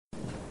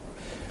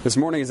This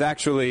morning is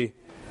actually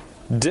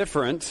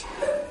different.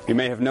 You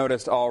may have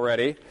noticed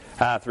already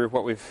through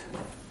what we've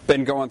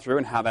been going through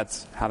and how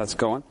that's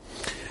going.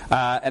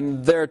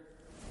 And there are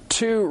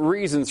two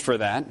reasons for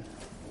that.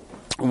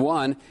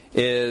 One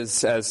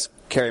is, as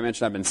Carrie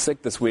mentioned, I've been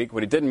sick this week.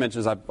 What he didn't mention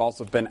is I've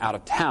also been out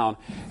of town,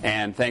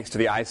 and thanks to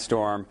the ice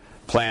storm,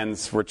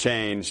 plans were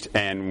changed,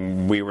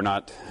 and we were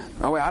not...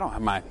 Oh, wait, I don't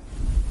have my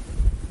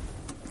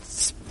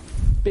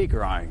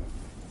speaker on.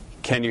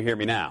 Can you hear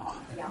me now?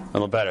 Yeah. A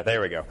little better.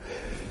 There we go.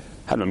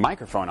 I have the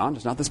microphone on,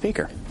 just not the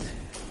speaker.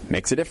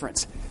 Makes a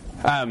difference.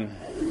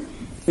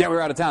 We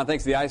were out of town.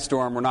 Thanks to the ice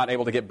storm, we're not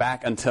able to get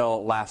back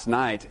until last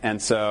night,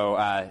 and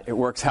so it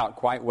works out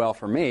quite well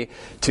for me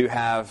to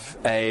have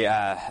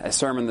a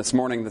sermon this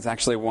morning that's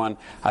actually one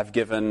I've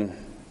given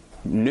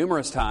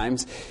numerous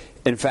times.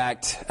 In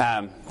fact,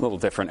 a little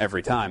different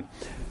every time.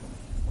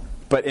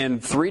 But in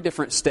 3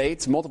 different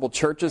states, multiple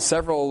churches,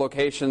 several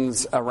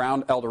locations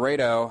around El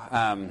Dorado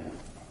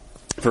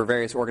for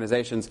various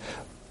organizations,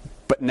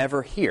 but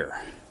never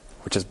here,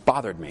 which has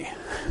bothered me.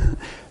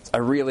 I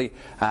really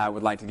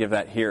would like to give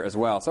that here as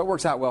well. So it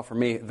works out well for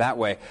me that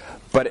way.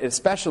 But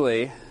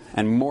especially,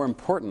 and more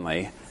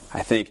importantly,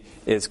 I think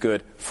is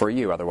good for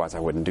you. Otherwise, I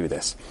wouldn't do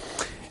this.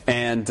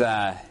 And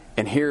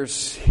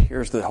here's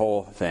the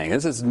whole thing.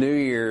 This is New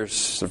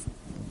Year's,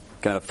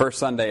 kind of the first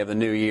Sunday of the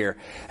new year.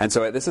 And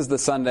so this is the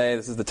Sunday,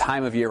 this is the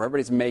time of year where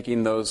everybody's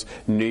making those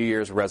New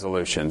Year's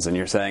resolutions. And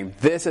you're saying,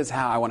 this is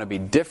how I want to be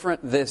different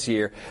this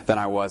year than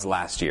I was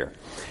last year.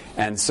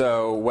 And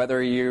so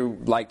whether you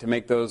like to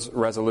make those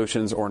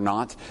resolutions or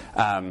not,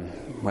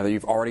 whether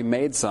you've already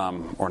made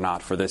some or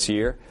not for this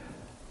year,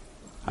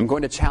 I'm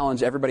going to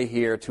challenge everybody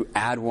here to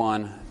add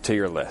one to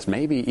your list,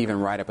 maybe even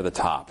right up at the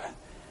top.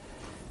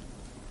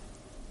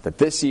 That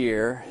this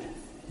year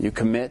you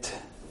commit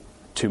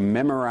to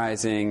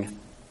memorizing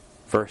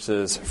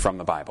verses from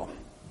the Bible.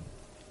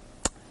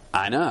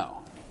 I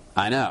know.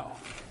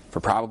 For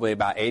probably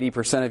about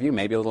 80% of you,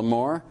 maybe a little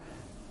more,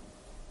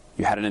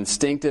 you had an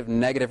instinctive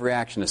negative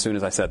reaction as soon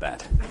as I said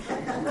that.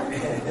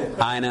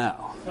 I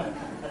know.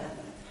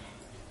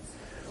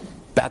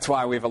 That's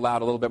why we've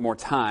allowed a little bit more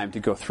time to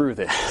go through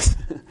this.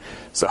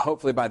 So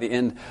hopefully by the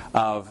end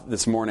of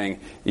this morning,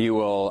 you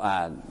will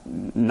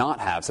not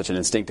have such an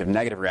instinctive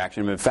negative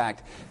reaction. In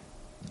fact,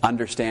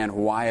 understand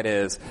why it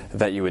is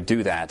that you would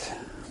do that,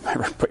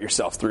 put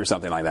yourself through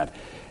something like that,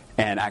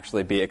 and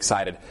actually be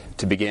excited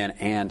to begin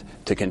and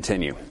to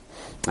continue.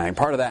 And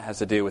part of that has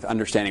to do with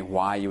understanding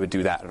why you would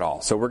do that at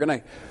all. So we're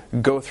going to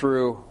go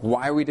through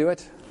why we do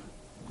it,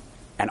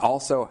 and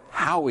also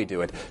how we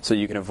do it, so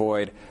you can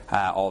avoid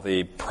all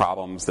the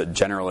problems that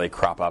generally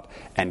crop up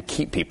and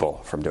keep people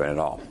from doing it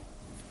all.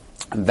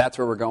 And that's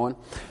where we're going.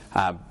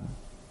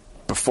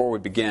 Before we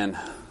begin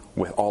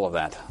with all of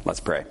that, let's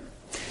pray.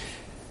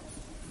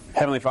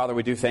 Heavenly Father,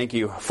 we do thank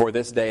you for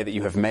this day that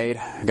you have made.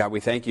 God,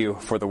 we thank you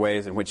for the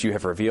ways in which you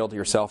have revealed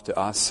yourself to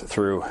us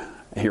through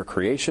your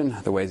creation,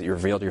 the ways that you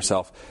revealed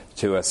yourself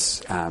to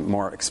us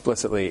more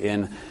explicitly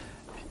in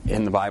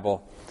the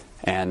Bible.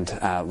 And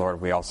Lord,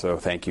 we also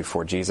thank you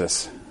for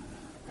Jesus,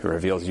 who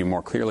reveals you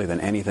more clearly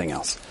than anything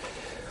else.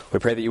 We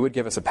pray that you would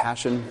give us a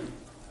passion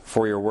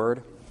for your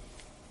word,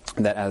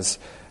 that as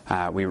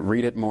we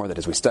read it more, that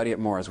as we study it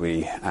more, as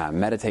we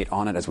meditate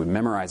on it, as we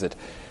memorize it,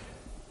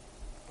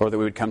 Lord, that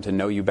we would come to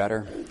know you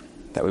better,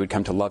 that we would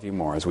come to love you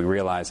more as we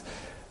realize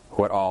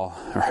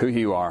who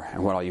you are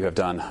and what all you have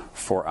done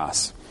for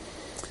us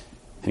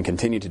and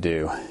continue to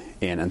do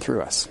in and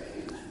through us.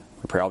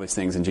 We pray all these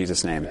things in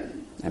Jesus' name.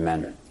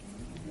 Amen.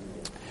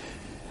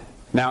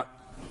 Now,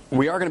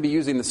 we are going to be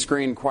using the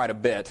screen quite a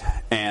bit,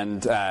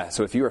 and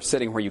so if you are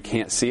sitting where you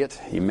can't see it,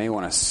 you may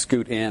want to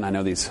scoot in. I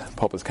know these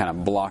pulpits kind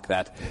of block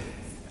that.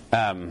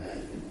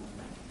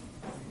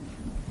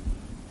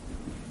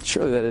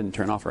 Surely that didn't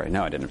turn off right.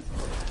 No, I didn't.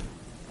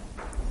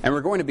 And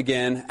we're going to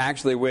begin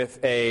actually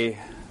with a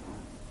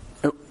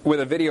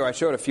video I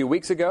showed a few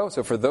weeks ago.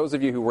 So for those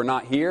of you who were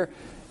not here,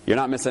 you're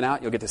not missing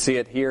out. You'll get to see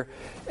it here.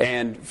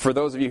 And for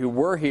those of you who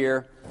were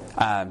here,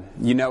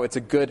 you know it's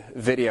a good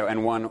video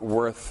and one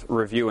worth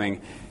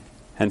reviewing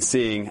and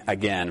seeing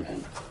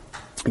again.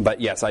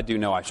 But yes, I do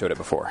know I showed it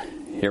before.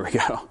 Here we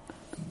go.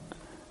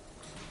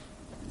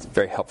 It's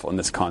very helpful in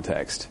this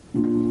context.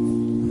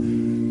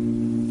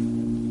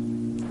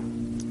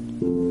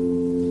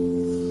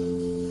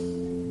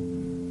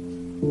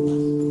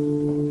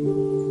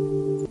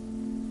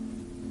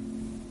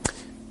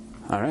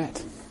 All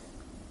right.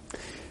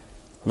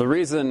 The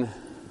reason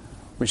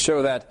we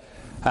show that,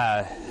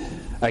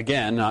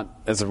 again, not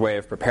as a way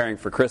of preparing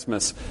for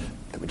Christmas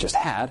that we just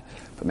had,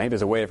 but maybe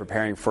as a way of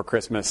preparing for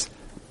Christmas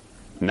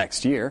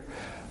next year,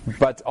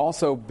 but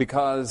also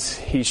because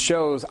he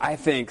shows, I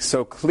think,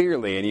 so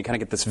clearly, and you kind of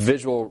get this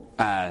visual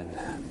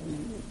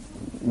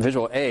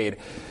aid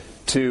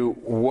to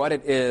what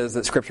it is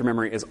that Scripture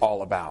memory is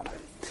all about.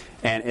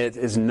 And it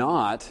is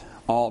not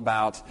all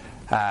about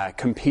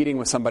competing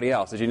with somebody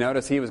else. Did you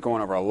notice he was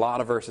going over a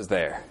lot of verses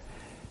there?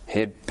 He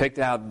had picked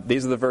out,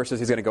 these are the verses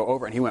he's going to go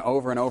over, and he went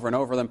over and over and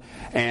over them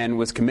and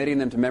was committing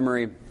them to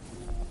memory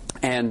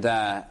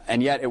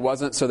And yet it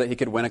wasn't so that he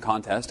could win a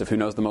contest of who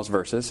knows the most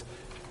verses.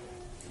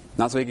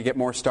 Not so he could get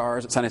more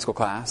stars at Sunday school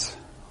class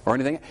or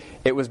anything.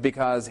 It was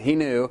because he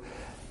knew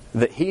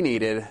that he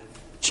needed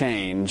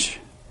change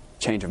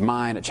of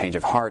mind, a change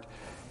of heart.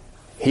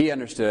 He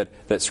understood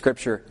that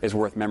Scripture is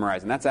worth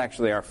memorizing. That's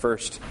actually our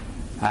first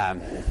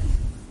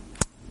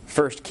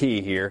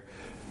key here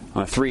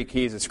on the 3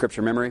 keys of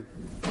Scripture memory.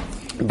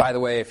 By the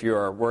way, if you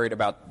are worried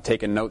about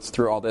taking notes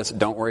through all this,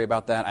 don't worry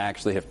about that. I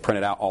actually have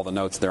printed out all the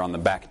notes. They're on the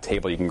back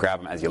table. You can grab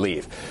them as you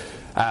leave.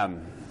 So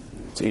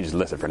you can just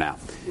listen for now.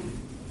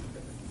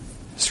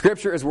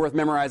 Scripture is worth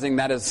memorizing.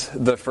 That is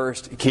the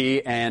first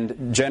key.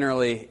 And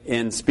generally,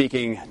 in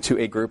speaking to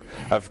a group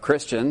of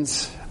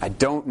Christians, I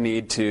don't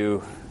need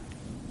to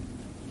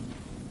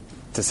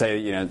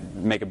say,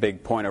 make a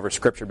big point over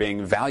Scripture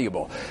being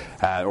valuable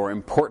or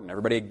important.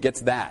 Everybody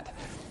gets that.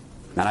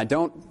 And I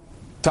don't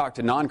talk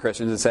to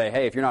non-Christians and say,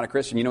 hey, if you're not a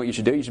Christian, you know what you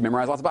should do? You should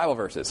memorize lots of Bible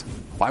verses.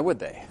 Why would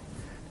they?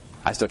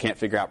 I still can't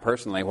figure out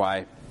personally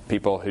why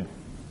people who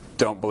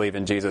don't believe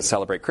in Jesus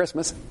celebrate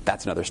Christmas.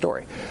 That's another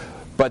story.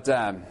 But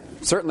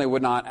certainly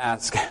would not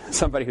ask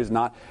somebody who's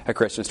not a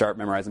Christian to start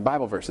memorizing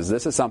Bible verses.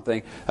 This is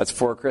something that's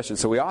for Christians.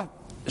 So we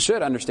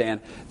should understand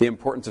the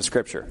importance of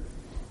Scripture.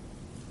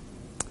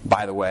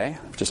 By the way,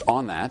 just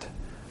on that,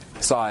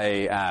 I saw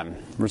a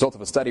result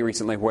of a study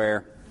recently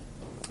where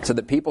it said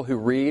that people who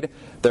read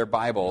their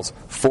Bibles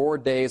 4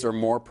 days or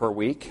more per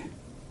week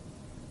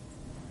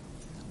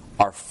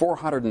are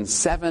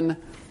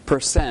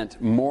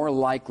 407% more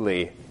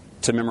likely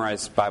to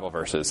memorize Bible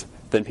verses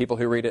than people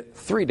who read it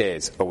 3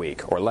 days a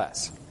week or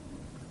less.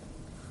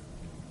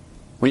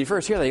 When you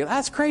first hear that, you go,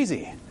 that's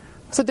crazy.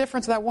 What's the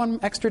difference of that one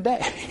extra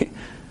day?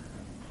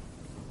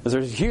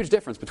 There's a huge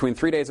difference between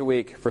 3 days a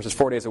week versus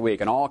 4 days a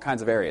week in all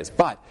kinds of areas.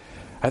 But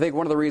I think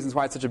one of the reasons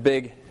why it's such a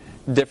big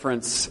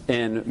difference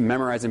in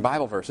memorizing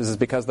Bible verses is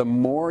because the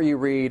more you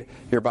read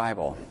your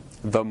Bible,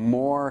 the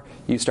more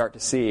you start to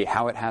see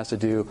how it has to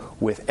do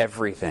with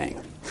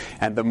everything.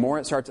 And the more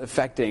it starts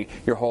affecting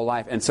your whole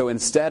life. And so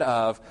instead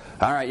of,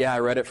 all right, yeah, I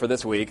read it for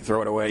this week,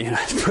 throw it away,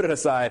 put it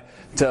aside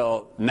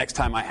till next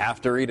time I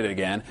have to read it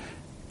again,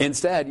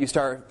 instead you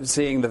start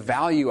seeing the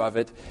value of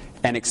it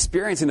and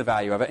experiencing the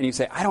value of it, and you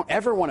say, I don't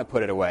ever want to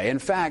put it away. In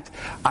fact,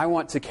 I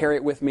want to carry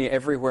it with me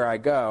everywhere I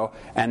go,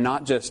 and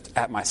not just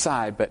at my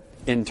side, but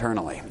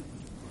internally.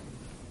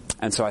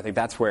 And so I think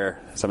that's where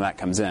some of that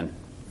comes in.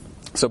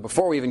 So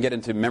before we even get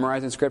into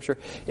memorizing Scripture,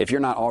 if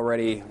you're not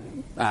already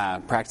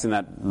practicing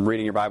that,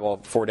 reading your Bible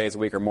 4 days a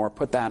week or more,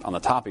 put that on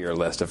the top of your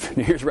list of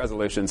New Year's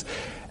resolutions.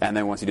 And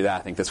then once you do that,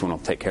 I think this one will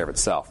take care of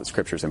itself. The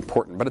Scripture is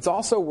important. But it's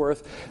also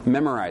worth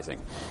memorizing.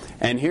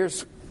 And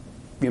here's,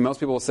 most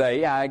people will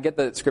say, yeah, I get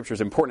that Scripture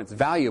is important, it's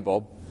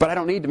valuable, but I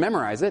don't need to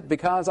memorize it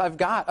because I've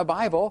got a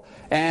Bible,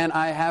 and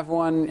I have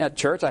one at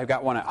church, I've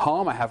got one at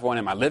home, I have one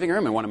in my living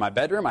room and one in my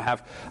bedroom, I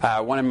have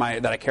one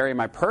that I carry in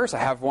my purse, I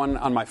have one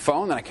on my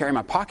phone that I carry in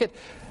my pocket.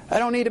 I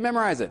don't need to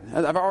memorize it.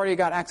 I've already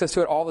got access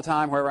to it all the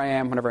time, wherever I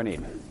am, whenever I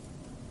need.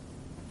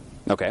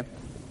 Okay.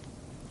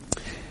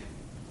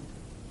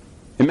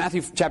 In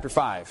Matthew chapter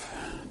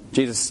 5,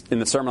 Jesus, in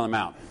the Sermon on the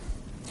Mount,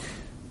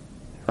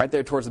 right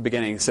there towards the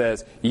beginning,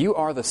 says, you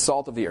are the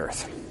salt of the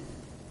earth.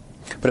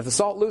 But if the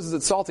salt loses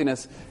its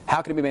saltiness,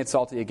 how can it be made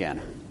salty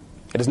again?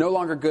 It is no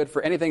longer good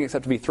for anything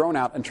except to be thrown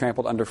out and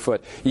trampled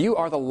underfoot. You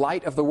are the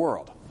light of the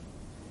world.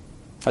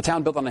 A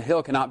town built on a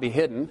hill cannot be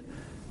hidden.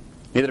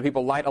 Neither do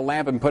people light a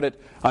lamp and put it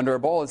under a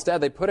bowl.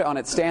 Instead, they put it on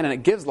its stand, and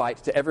it gives light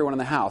to everyone in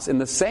the house. In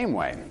the same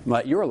way,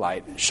 let your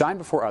light shine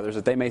before others,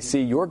 that they may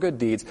see your good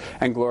deeds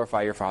and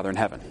glorify your Father in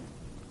heaven.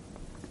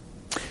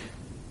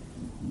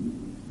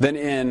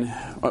 Then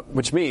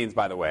which means,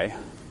 by the way,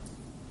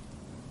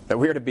 that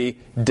we are to be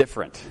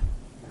different.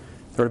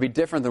 We're to be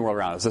different than the world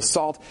around us. The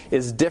salt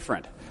is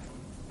different.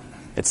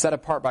 It's set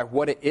apart by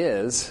what it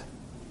is,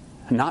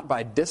 not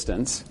by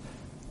distance,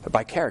 but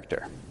by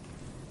character.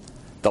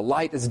 The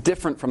light is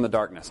different from the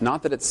darkness.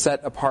 Not that it's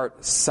set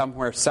apart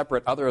somewhere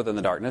separate other than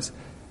the darkness,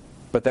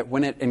 but that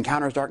when it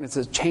encounters darkness,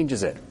 it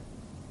changes it.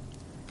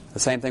 The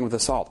same thing with the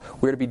salt.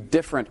 We're to be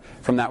different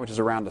from that which is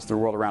around us, the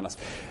world around us.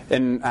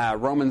 In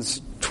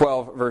Romans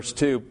 12, verse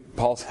 2,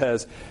 Paul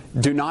says,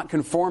 do not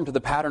conform to the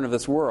pattern of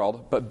this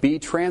world, but be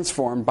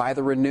transformed by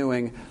the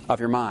renewing of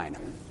your mind.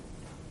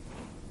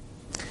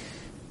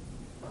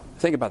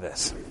 Think about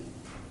this.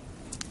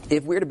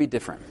 If we're to be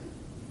different,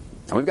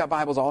 and we've got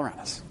Bibles all around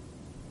us,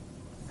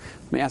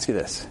 let me ask you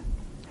this.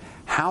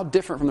 How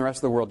different from the rest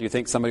of the world do you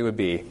think somebody would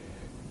be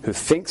who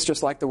thinks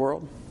just like the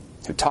world,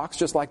 who talks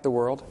just like the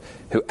world,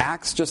 who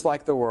acts just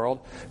like the world,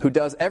 who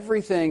does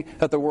everything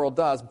that the world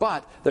does,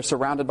 but they're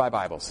surrounded by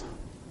Bibles?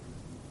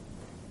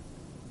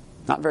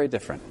 Not very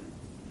different.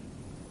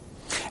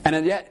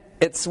 And yet,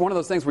 it's one of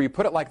those things where you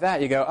put it like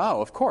that, you go,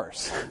 oh, of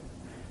course.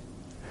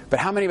 But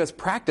how many of us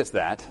practice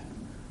that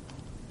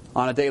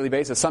on a daily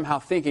basis, somehow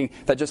thinking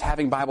that just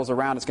having Bibles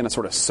around is going to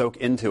sort of soak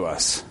into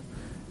us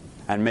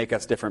and make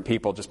us different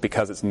people just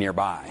because it's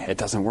nearby? It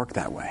doesn't work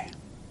that way.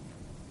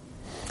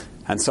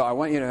 And so I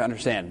want you to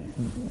understand,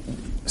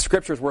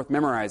 Scripture is worth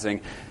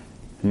memorizing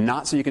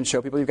Not so you can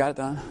show people you've got it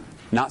done.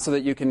 Not so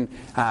that you can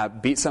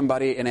beat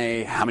somebody in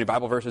a how many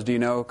Bible verses do you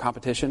know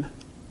competition.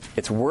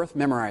 It's worth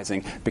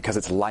memorizing because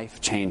it's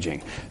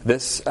life-changing.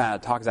 This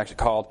talk is actually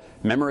called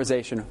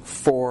Memorization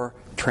for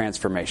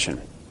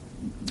Transformation.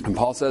 And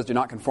Paul says, do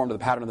not conform to the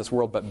pattern of this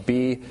world, but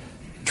be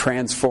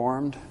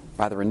transformed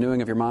by the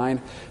renewing of your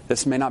mind.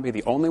 This may not be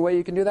the only way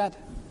you can do that,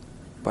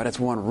 but it's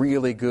one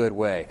really good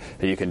way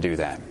that you can do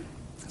that.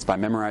 It's by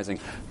memorizing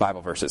Bible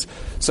verses.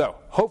 So,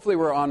 hopefully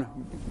we're on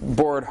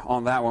board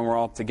on that one. We're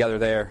all together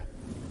there.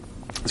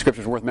 The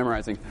Scripture's worth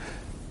memorizing.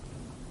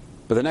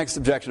 But the next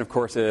objection, of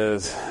course,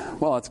 is,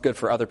 well, it's good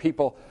for other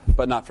people,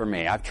 but not for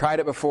me. I've tried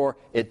it before.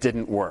 It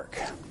didn't work.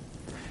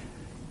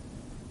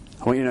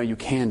 I want you to know you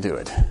can do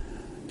it.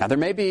 Now, there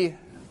may be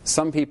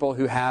some people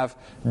who have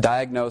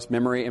diagnosed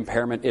memory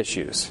impairment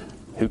issues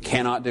who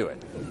cannot do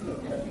it.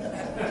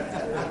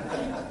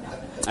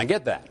 I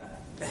get that.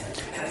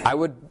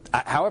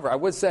 However, I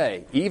would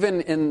say,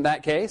 even in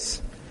that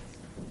case,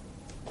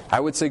 I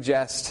would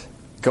suggest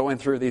going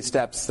through these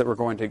steps that we're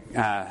going to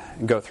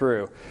go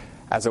through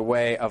as a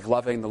way of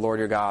loving the Lord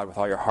your God with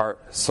all your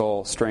heart,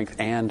 soul, strength,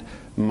 and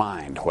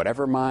mind.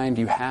 Whatever mind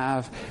you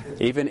have,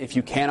 even if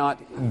you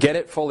cannot get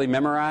it fully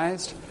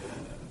memorized,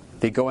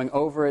 the going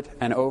over it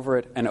and over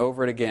it and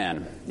over it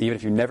again, even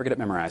if you never get it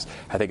memorized,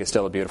 I think it's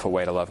still a beautiful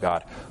way to love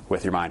God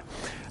with your mind.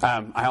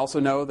 I also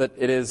know that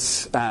it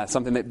is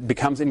something that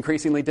becomes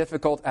increasingly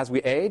difficult as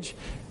we age.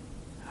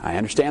 I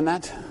understand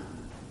that.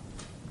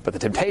 But the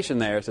temptation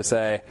there is to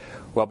say,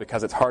 well,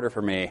 because it's harder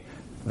for me,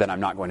 then I'm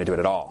not going to do it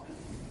at all.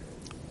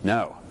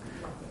 No.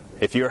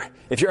 If you're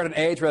at an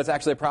age where that's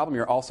actually a problem,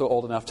 you're also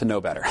old enough to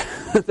know better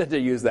than to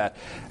use that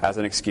as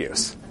an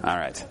excuse. All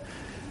right.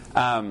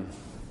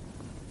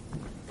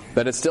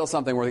 But it's still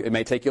something where it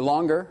may take you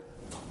longer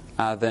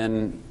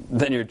than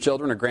your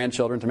children or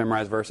grandchildren to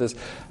memorize verses.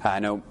 I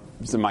know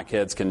some of my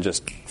kids can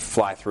just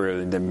fly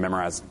through and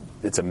memorize.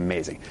 It's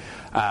amazing.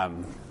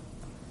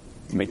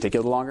 It may take you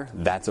a little longer.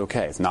 That's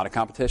okay. It's not a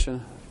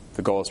competition.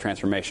 The goal is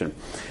transformation.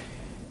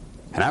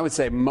 And I would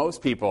say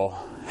most people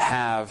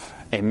have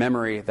a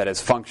memory that is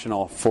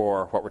functional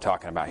for what we're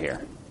talking about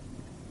here.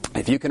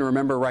 If you can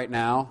remember right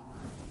now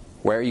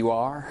where you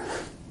are,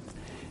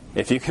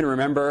 if you can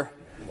remember,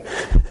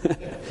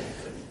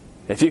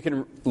 if you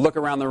can look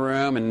around the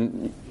room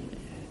and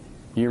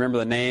you remember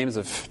the names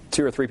of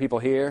 2 or 3 people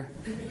here,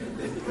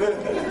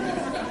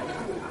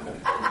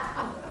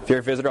 if you're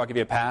a visitor, I'll give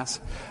you a pass.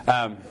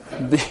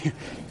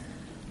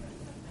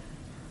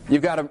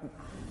 You've got a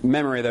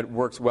memory that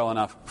works well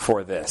enough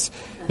for this.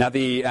 Now,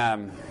 the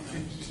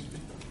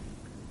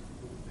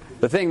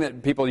thing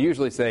that people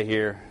usually say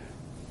here,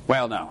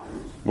 well, no,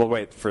 we'll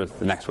wait for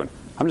the next one.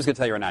 I'm just going to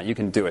tell you right now, you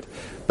can do it.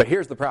 But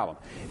here's the problem,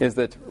 is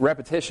that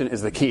repetition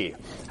is the key.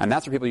 And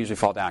that's where people usually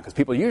fall down, because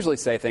people usually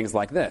say things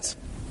like this.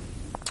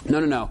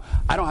 No,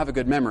 I don't have a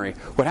good memory.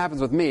 What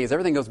happens with me is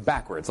everything goes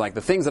backwards. Like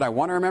the things that I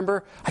want to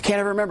remember, I can't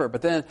ever remember.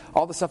 But then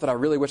all the stuff that I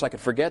really wish I could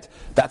forget,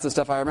 that's the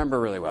stuff I remember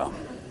really well.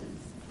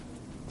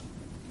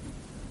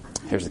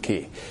 Here's the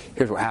key.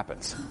 Here's what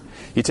happens.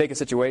 You take a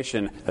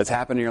situation that's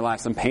happened in your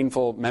life, some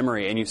painful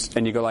memory, and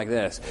you go like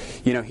this.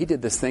 You know, he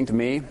did this thing to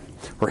me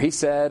where he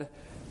said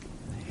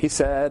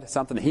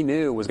something that he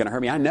knew was going to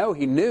hurt me. I know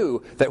he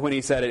knew that when he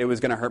said it was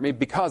going to hurt me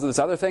because of this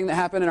other thing that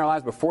happened in our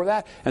lives before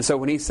that. And so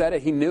when he said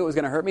it, he knew it was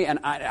going to hurt me. And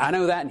I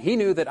know that, and he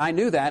knew that I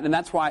knew that. And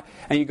that's why,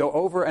 and you go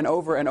over and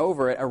over and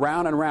over it,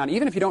 around and around.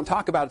 Even if you don't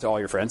talk about it to all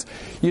your friends,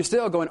 you're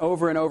still going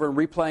over and over and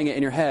replaying it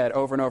in your head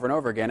over and over and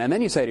over again. And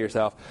then you say to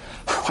yourself,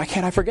 why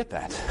can't I forget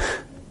that?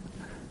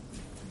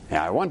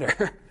 Yeah, I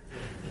wonder.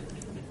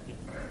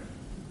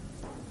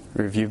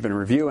 You've been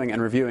reviewing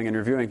and reviewing and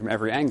reviewing from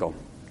every angle.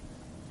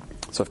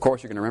 So, of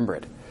course, you're going to remember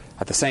it.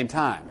 At the same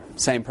time,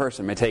 same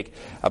person may take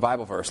a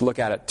Bible verse, look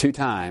at it 2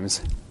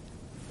 times.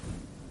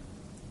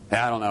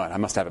 I don't know it. I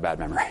must have a bad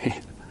memory.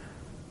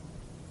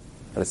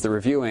 But it's the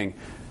reviewing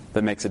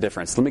that makes a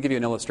difference. Let me give you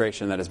an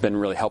illustration that has been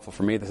really helpful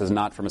for me. This is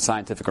not from a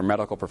scientific or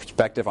medical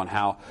perspective on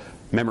how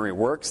memory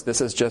works.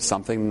 This is just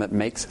something that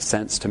makes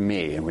sense to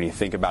me, and when you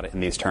think about it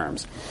in these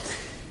terms.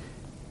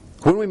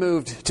 When we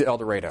moved to El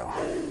Dorado,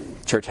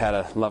 church had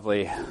a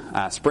lovely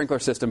sprinkler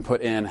system put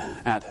in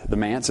at the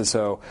manse, and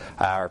so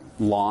our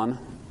lawn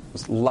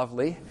was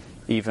lovely,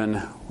 even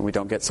when we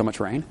don't get so much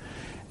rain.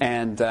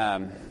 And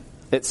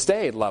it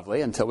stayed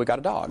lovely until we got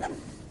a dog.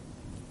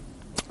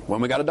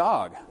 When we got a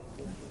dog,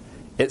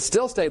 it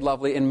still stayed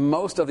lovely in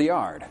most of the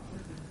yard.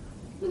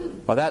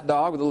 Well, that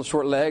dog with little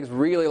short legs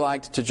really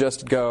liked to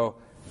just go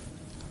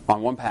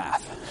on one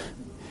path.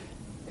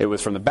 It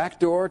was from the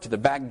back door to the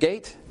back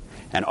gate,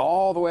 and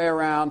all the way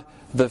around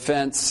the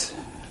fence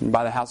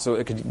by the house, so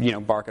it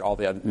could, bark at all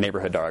the other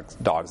neighborhood dogs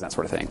and that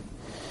sort of thing.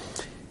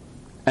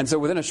 And so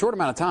within a short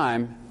amount of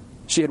time,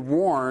 she had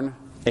worn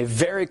a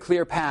very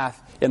clear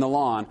path in the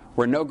lawn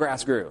where no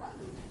grass grew.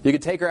 You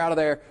could take her out of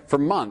there for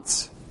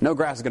months. No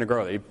grass is going to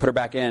grow there. You put her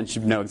back in,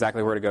 she'd know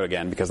exactly where to go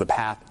again because the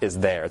path is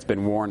there. It's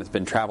been worn, it's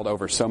been traveled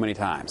over so many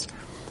times.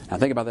 Now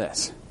think about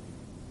this.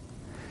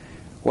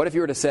 What if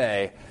you were to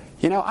say,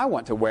 I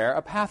want to wear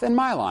a path in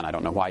my lawn. I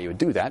don't know why you would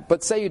do that,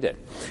 but say you did.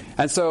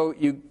 And so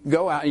you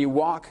go out and you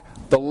walk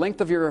the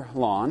length of your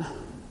lawn.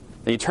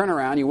 Then you turn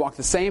around, you walk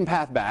the same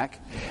path back.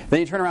 Then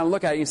you turn around and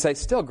look at it and you say,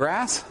 still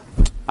grass?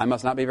 I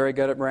must not be very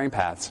good at wearing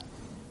paths.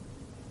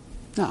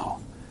 No.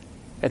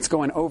 It's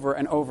going over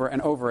and over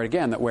and over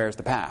again that wears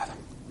the path.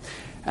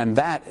 And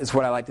that is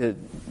what I like to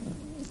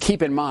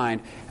keep in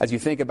mind as you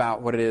think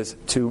about what it is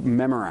to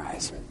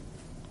memorize.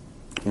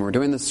 When we're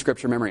doing this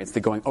scripture memory, it's the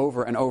going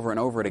over and over and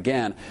over it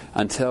again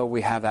until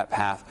we have that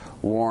path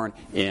worn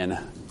in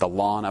the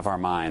lawn of our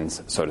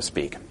minds, so to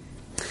speak.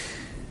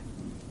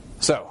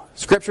 So,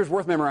 scripture is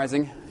worth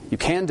memorizing. You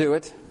can do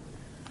it,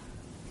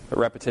 but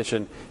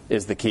repetition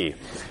is the key.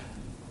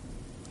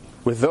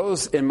 With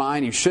those in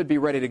mind, you should be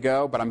ready to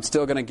go, but I'm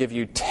still going to give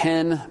you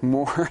 10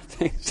 more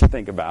things to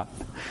think about.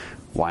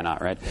 Why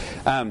not, right?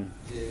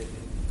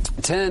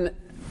 10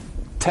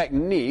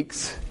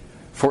 techniques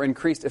for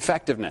increased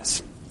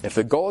effectiveness. If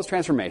the goal is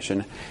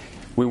transformation,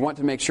 we want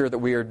to make sure that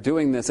we are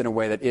doing this in a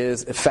way that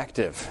is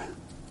effective,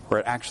 where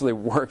it actually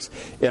works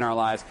in our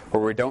lives,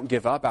 where we don't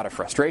give up out of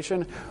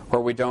frustration,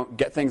 where we don't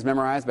get things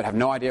memorized but have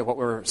no idea what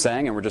we're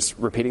saying and we're just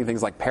repeating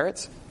things like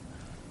parrots.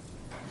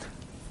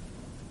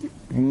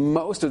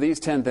 Most of these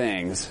 10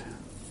 things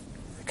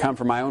come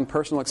from my own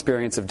personal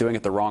experience of doing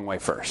it the wrong way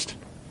first.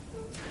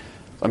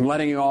 I'm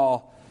letting you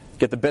all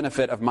get the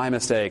benefit of my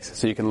mistakes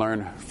so you can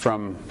learn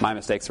from my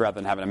mistakes rather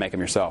than having to make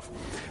them yourself.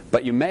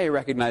 But you may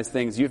recognize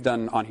things you've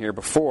done on here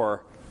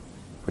before,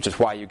 which is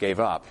why you gave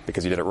up,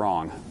 because you did it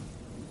wrong.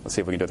 Let's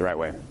see if we can do it the right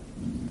way.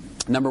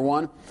 Number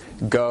 1,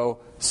 go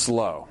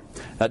slow.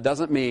 That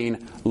doesn't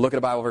mean look at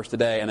a Bible verse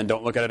today and then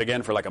don't look at it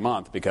again for like a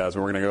month because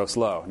we're going to go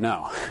slow.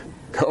 No.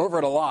 Go over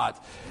it a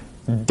lot,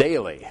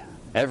 daily,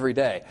 every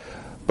day.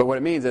 But what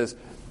it means is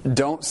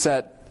don't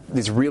set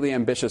these really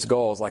ambitious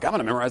goals like I'm going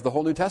to memorize the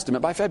whole New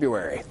Testament by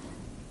February.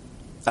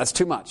 That's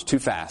too much, too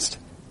fast.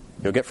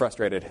 You'll get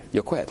frustrated.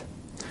 You'll quit.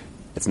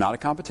 It's not a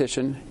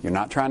competition. You're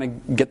not trying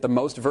to get the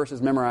most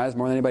verses memorized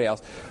more than anybody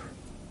else.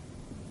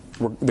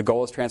 The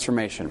goal is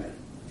transformation.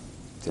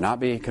 Do not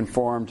be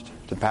conformed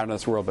to the pattern of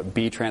this world, but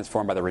be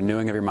transformed by the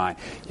renewing of your mind.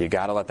 You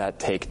got to let that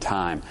take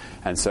time.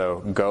 And so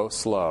go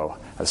slow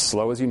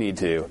as you need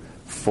to,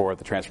 for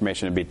the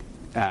transformation to be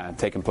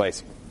taking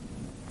place.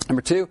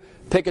 Number 2,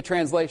 pick a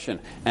translation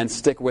and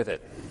stick with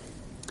it.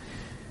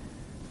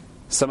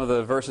 Some of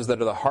the verses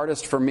that are the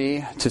hardest for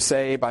me to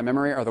say by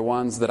memory are the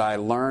ones that I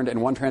learned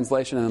in one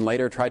translation and then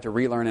later tried to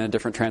relearn in a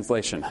different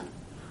translation.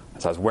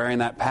 So I was wearing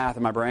that path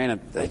in my brain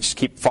and I just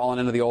keep falling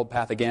into the old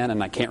path again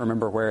and I can't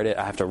remember where it is.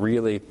 I have to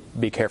really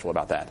be careful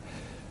about that.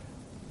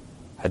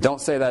 I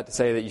don't say that to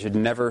say that you should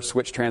never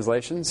switch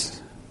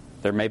translations.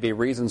 There may be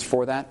reasons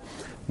for that.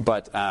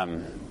 But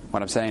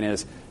what I'm saying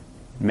is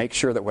make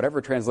sure that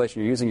whatever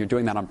translation you're using, you're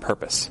doing that on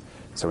purpose.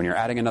 So when you're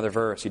adding another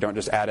verse, you don't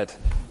just add it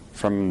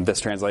from this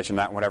translation,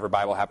 that whatever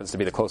Bible happens to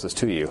be the closest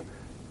to you.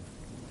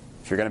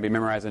 If you're going to be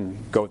memorizing,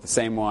 go with the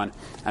same one.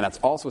 And that's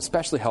also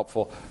especially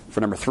helpful for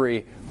number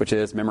 3, which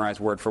is memorize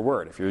word for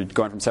word. If you're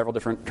going from several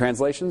different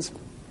translations,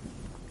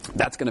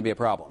 that's going to be a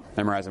problem,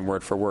 memorizing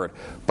word for word.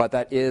 But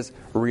that is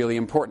really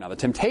important. Now, the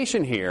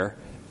temptation here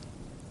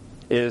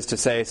is to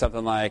say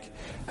something like,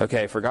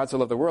 okay, for God so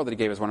loved the world that he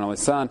gave his one and only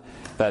Son,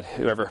 that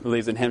whoever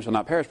believes in him shall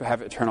not perish but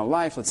have eternal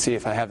life. Let's see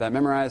if I have that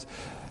memorized.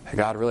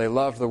 God really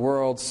loved the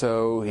world,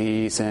 so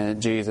he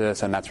sent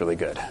Jesus, and that's really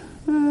good.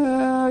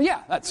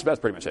 Yeah, that's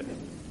pretty much it.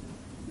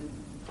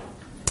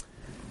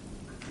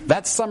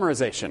 That's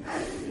summarization,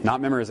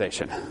 not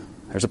memorization.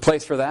 There's a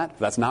place for that, but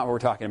that's not what we're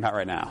talking about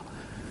right now.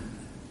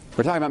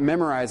 We're talking about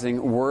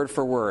memorizing word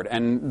for word,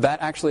 and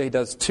that actually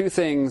does 2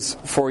 things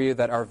for you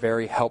that are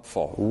very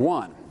helpful.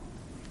 1,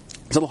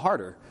 it's a little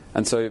harder,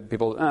 and so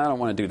people, I don't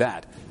want to do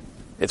that.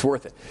 It's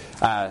worth it.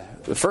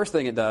 The first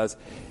thing it does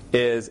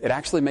is it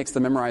actually makes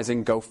the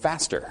memorizing go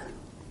faster.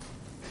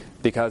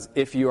 Because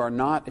if you're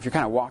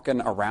kind of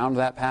walking around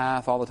that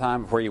path all the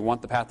time where you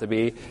want the path to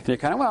be, and you're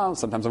kind of,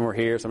 sometimes I'm over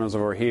here, sometimes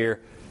I'm over here,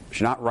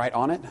 if you're not right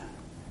on it,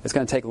 it's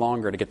going to take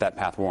longer to get that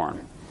path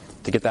worn,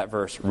 to get that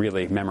verse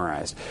really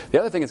memorized. The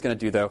other thing it's going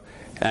to do, though,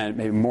 and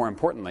maybe more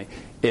importantly,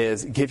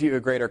 is give you a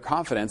greater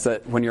confidence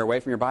that when you're away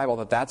from your Bible,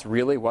 that that's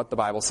really what the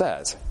Bible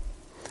says.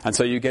 And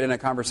so you get in a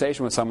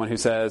conversation with someone who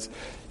says,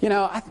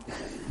 I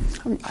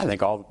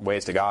think all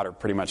ways to God are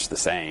pretty much the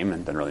same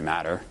and doesn't really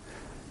matter.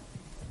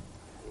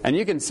 And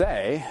you can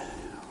say,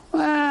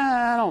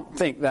 I don't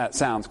think that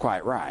sounds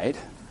quite right.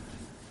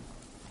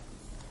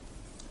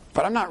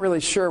 But I'm not really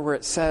sure where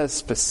it says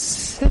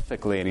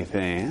specifically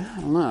anything.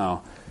 I don't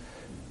know.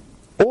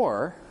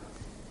 Or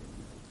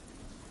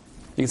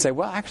you can say,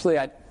 well, actually,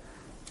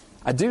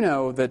 I do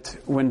know that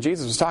when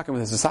Jesus was talking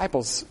with his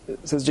disciples,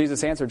 it says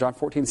Jesus answered, John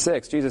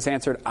 14:6, Jesus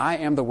answered, I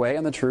am the way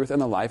and the truth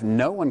and the life.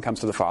 No one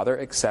comes to the Father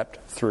except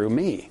through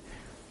me.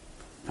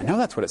 I know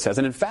that's what it says.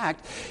 And in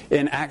fact,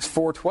 in Acts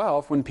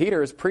 4:12, when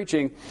Peter is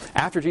preaching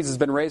after Jesus has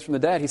been raised from the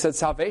dead, he said,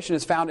 salvation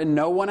is found in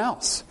no one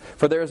else,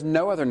 for there is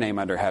no other name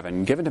under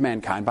heaven given to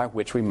mankind by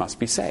which we must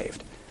be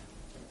saved.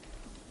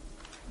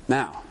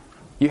 Now,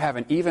 You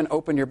haven't even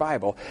opened your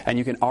Bible, and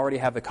you can already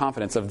have the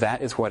confidence of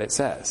that is what it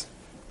says.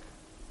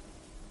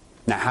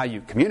 Now, how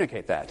you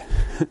communicate that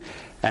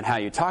and how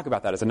you talk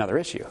about that is another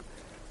issue.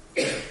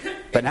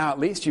 But now at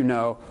least you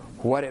know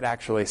what it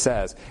actually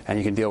says, and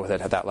you can deal with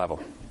it at that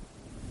level.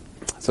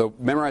 So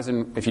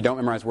memorizing, if you don't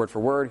memorize word for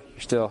word,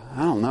 you're still,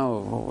 I don't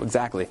know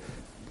exactly.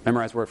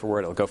 Memorize word for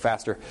word. It'll go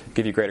faster,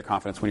 give you greater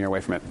confidence when you're away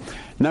from it.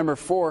 Number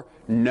 4,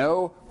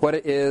 know what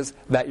it is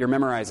that you're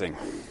memorizing.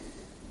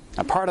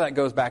 Now, part of that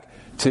goes back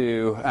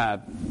to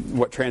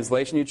what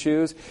translation you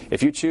choose.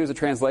 If you choose a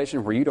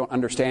translation where you don't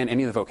understand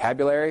any of the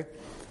vocabulary,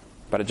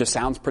 but it just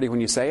sounds pretty when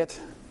you say it,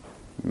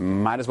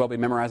 might as well be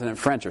memorizing it in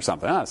French or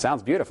something. Oh, it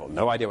sounds beautiful.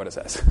 No idea what it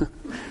says.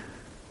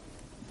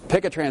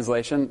 Pick a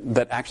translation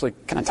that actually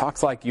kind of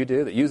talks like you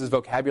do, that uses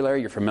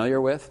vocabulary you're familiar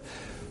with,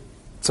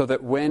 so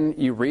that when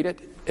you read it,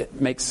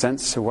 it makes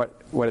sense to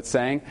what it's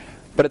saying.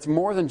 But it's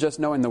more than just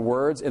knowing the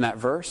words in that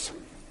verse.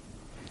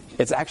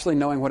 It's actually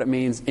knowing what it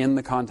means in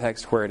the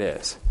context where it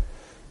is.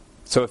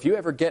 So if you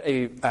ever get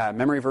a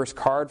memory verse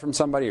card from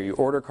somebody, or you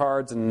order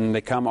cards and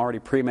they come already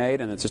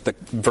pre-made and it's just a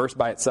verse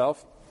by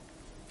itself,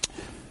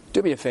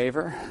 do me a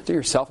favor, do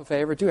yourself a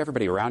favor, do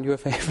everybody around you a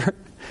favor.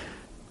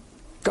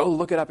 Go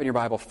look it up in your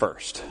Bible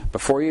first,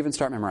 before you even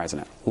start memorizing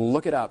it.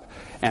 Look it up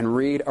and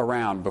read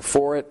around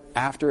before it,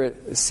 after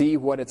it, see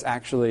what it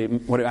actually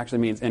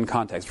means in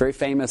context. Very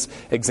famous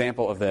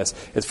example of this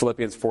is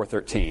Philippians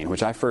 4:13,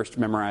 which I first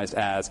memorized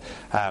as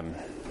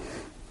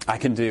I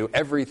can do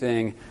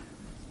everything,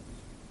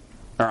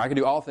 or I can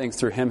do all things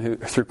through him who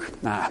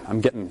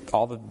I'm getting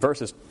all the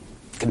verses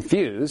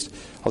confused,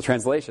 all the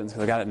translations,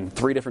 because I got it in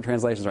 3 different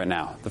translations right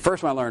now. The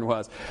first one I learned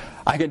was,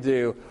 I can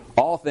do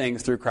all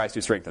things through Christ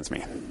who strengthens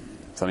me.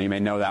 Some of you may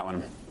know that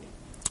one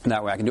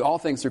that way. I can do all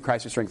things through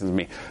Christ who strengthens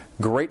me.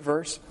 Great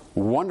verse,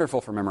 wonderful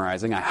for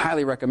memorizing. I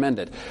highly recommend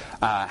it.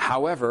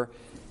 However,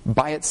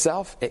 by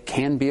itself, it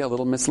can be a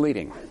little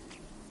misleading.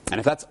 And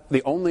if that's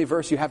the only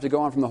verse you have to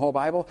go on from the whole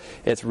Bible,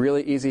 it's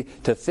really easy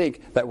to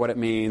think that what it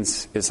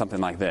means is something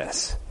like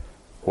this.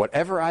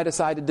 Whatever I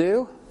decide to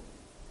do,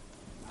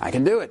 I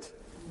can do it.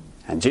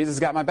 And Jesus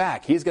got my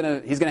back. He's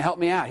going to help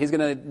me out. He's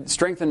going to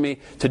strengthen me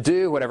to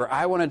do whatever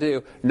I want to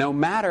do, no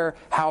matter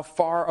how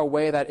far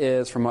away that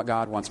is from what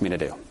God wants me to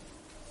do.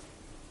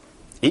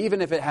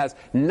 Even if it has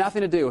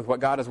nothing to do with what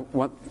God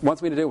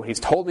wants me to do, what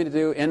He's told me to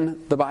do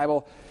in the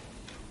Bible,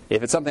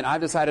 if it's something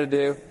I've decided to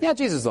do, yeah,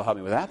 Jesus will help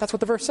me with that. That's what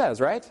the verse says,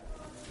 right?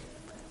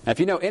 Now, if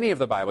you know any of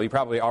the Bible, you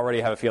probably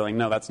already have a feeling,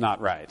 no, that's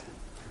not right.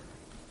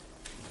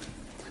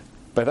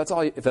 But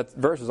if that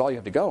verse is all you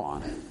have to go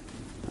on,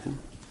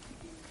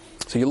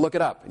 so you look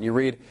it up and you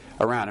read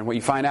around, and what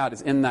you find out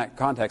is in that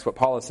context, what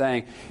Paul is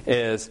saying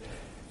is,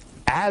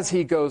 as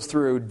he goes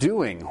through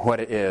doing what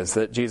it is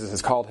that Jesus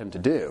has called him to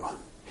do,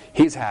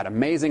 he's had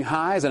amazing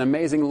highs and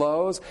amazing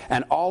lows,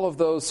 and all of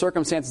those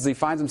circumstances he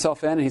finds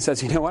himself in, and he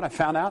says, you know what I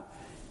found out?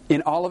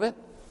 In all of it,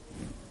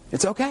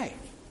 it's okay.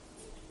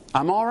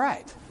 I'm all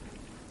right.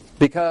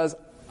 Because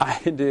I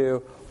can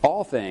do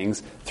all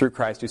things through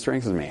Christ who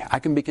strengthens me. I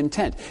can be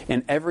content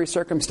in every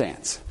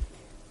circumstance.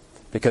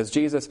 Because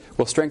Jesus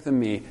will strengthen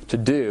me to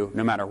do,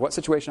 no matter what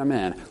situation I'm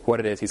in,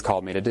 what it is He's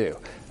called me to do.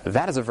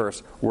 That is a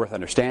verse worth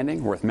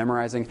understanding, worth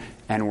memorizing,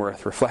 and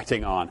worth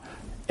reflecting on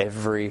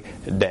every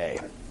day.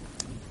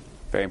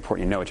 Very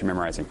important you know what you're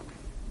memorizing.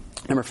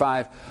 Number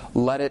 5,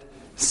 let it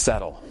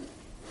settle.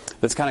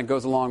 This kind of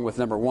goes along with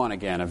number 1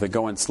 again, of the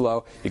going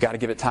slow. You got to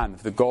give it time.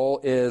 If the goal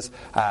is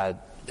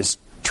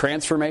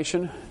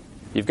transformation,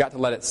 you've got to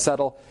let it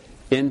settle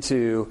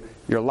into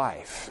your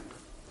life.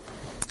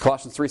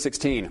 Colossians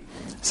 3:16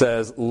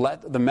 says,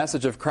 let the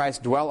message of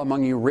Christ dwell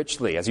among you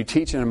richly as you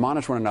teach and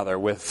admonish one another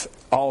with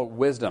all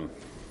wisdom.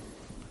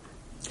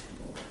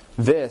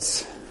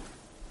 This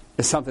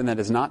is something that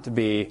is not to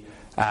be,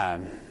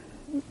 not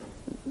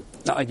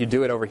like you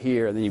do it over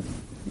here and then you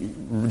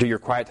do your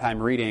quiet time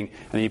reading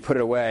and then you put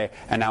it away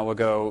and now we'll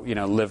go,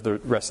 live the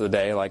rest of the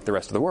day like the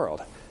rest of the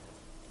world.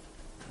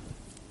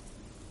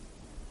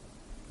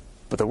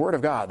 But the Word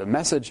of God, the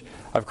message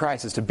of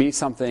Christ, is to be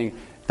something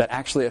that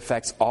actually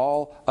affects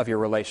all of your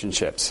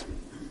relationships.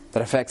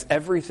 That affects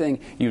everything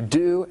you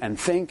do and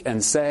think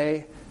and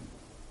say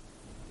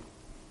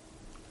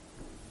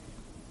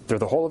through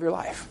the whole of your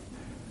life.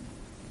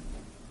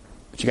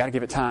 But you got to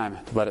give it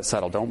time to let it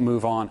settle. Don't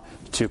move on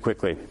too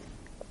quickly.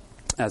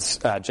 As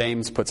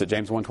James puts it,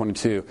 James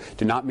 1:22,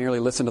 do not merely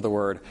listen to the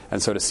Word and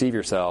so deceive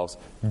yourselves.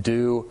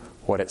 Do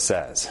what it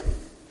says.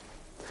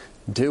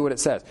 Do what it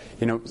says.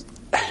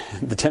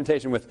 The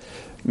temptation with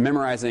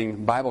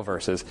memorizing Bible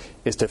verses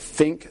is to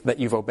think that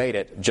you've obeyed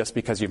it just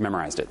because you've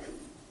memorized it.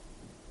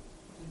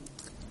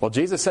 Well,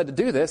 Jesus said to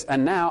do this,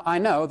 and now I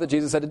know that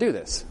Jesus said to do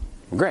this.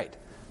 Well, great.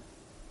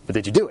 But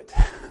did you do it?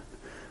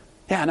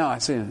 Yeah, no, I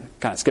see.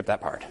 Kind of skipped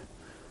that part.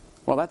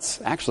 Well,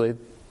 that's actually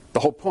The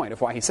whole point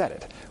of why he said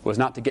it was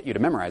not to get you to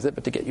memorize it,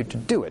 but to get you to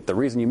do it. The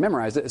reason you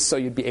memorized it is so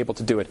you'd be able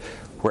to do it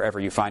wherever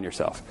you find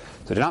yourself.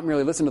 So do not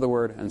merely listen to the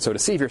word and so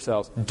deceive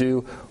yourselves.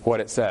 Do what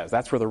it says.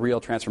 That's where the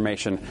real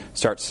transformation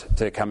starts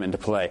to come into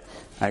play.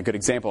 A good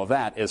example of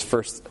that is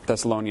 1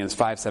 Thessalonians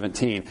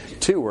 5:17.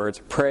 2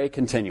 words, pray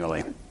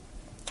continually.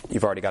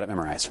 You've already got it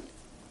memorized.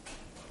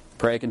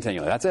 Pray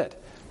continually. That's it.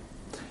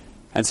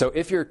 And so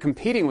if you're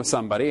competing with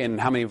somebody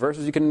and how many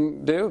verses you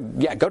can do,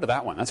 yeah, go to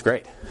that one. That's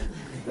great.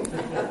 You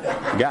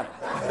got it.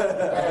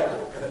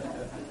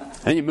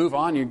 And then you move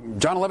on.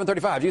 John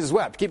 11:35. Jesus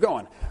wept. Keep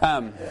going.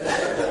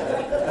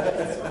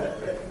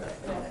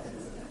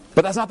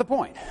 But that's not the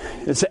point.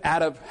 It's to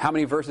add up how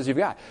many verses you've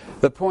got.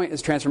 The point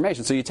is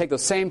transformation. So you take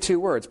those same 2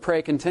 words,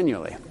 pray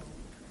continually.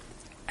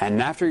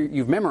 And after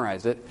you've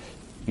memorized it,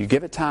 you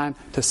give it time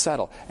to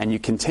settle. And you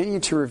continue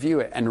to review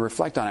it and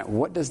reflect on it.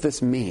 What does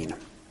this mean?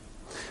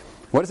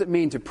 What does it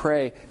mean to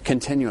pray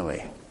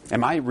continually?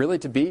 Am I really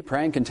to be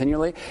praying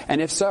continually?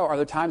 And if so, are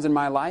there times in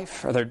my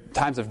life, are there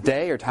times of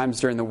day or times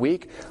during the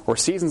week or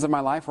seasons of my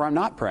life where I'm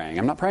not praying?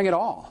 I'm not praying at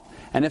all.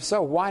 And if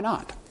so, why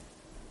not?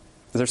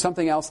 Is there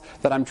something else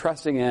that I'm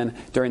trusting in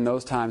during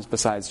those times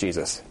besides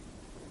Jesus?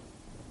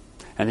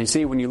 And you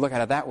see, when you look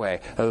at it that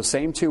way, those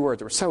same 2 words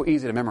that were so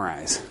easy to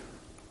memorize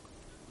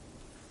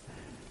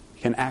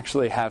can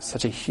actually have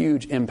such a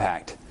huge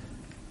impact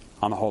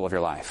on the whole of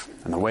your life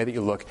and the way that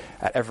you look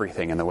at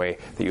everything and the way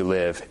that you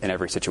live in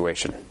every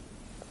situation.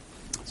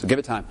 So give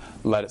it time,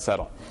 let it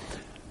settle.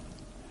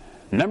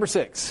 Number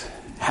 6,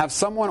 have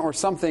someone or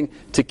something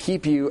to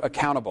keep you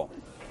accountable.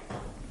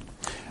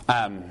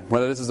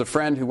 Whether this is a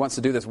friend who wants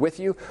to do this with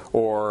you,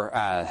 or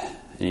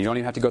you don't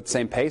even have to go at the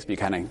same pace, but you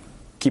kind of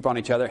keep on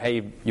each other.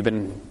 Hey, you've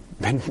been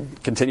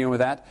continuing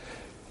with that.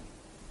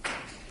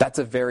 That's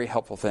a very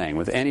helpful thing.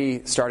 With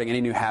starting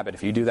any new habit,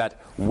 if you do that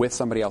with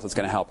somebody else, it's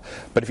going to help.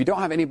 But if you don't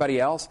have anybody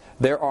else,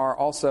 there are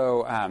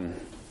also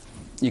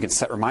you can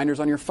set reminders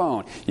on your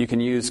phone. You can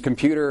use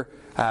computer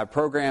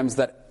programs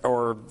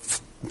or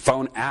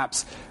phone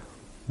apps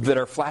that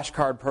are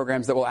flashcard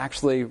programs that will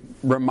actually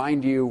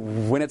remind you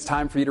when it's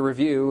time for you to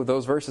review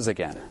those verses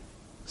again.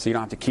 So you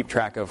don't have to keep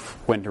track of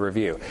when to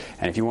review.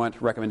 And if you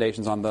want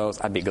recommendations on those,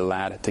 I'd be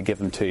glad to give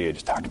them to you.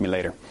 Just talk to me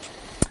later.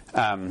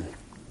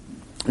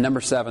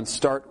 Number 7,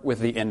 start with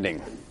the ending.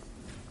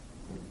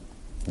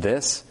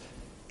 This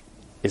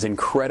is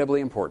incredibly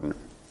important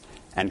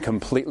and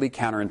completely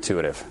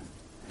counterintuitive.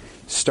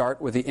 Start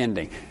with the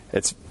ending.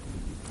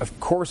 Of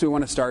course, we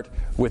want to start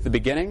with the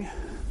beginning,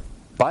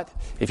 but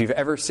if you've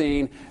ever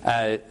seen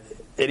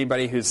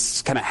anybody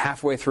who's kind of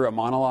halfway through a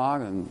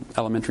monologue, an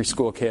elementary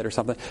school kid or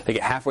something, they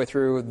get halfway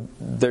through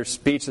their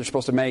speech they're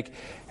supposed to make,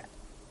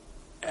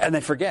 and they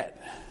forget,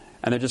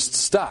 and they're just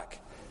stuck,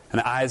 and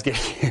the eyes get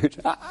huge.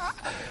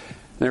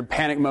 They're in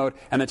panic mode,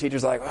 and the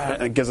teacher's like,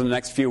 and gives them the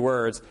next few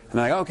words, and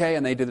they're like, okay,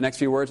 and they do the next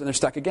few words, and they're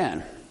stuck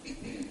again.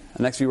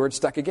 The next few words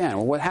stuck again.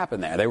 Well, what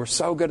happened there? They were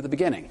so good at the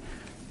beginning.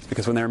 It's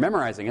because when they were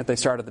memorizing it, they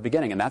started at the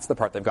beginning, and that's the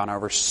part they've gone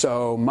over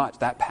so much.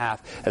 That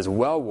path is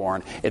well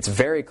worn. It's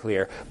very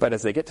clear, but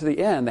as they get to the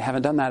end, they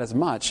haven't done that as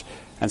much,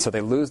 and so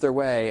they lose their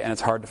way, and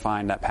it's hard to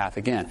find that path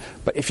again.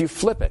 But if you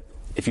flip it,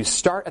 if you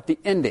start at the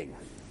ending,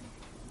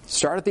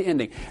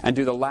 and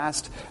do the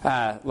last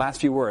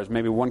few words,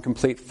 maybe one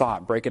complete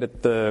thought. Break it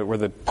at where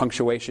the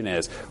punctuation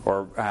is,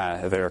 or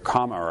there a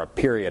comma or a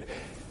period.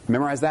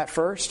 Memorize that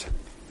first.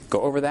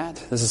 Go over that.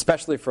 This is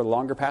especially for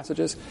longer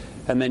passages.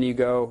 And then you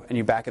go and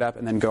you back it up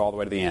and then go all the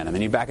way to the end. And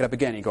then you back it up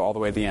again and you go all the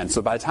way to the end.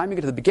 So by the time you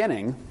get to the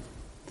beginning,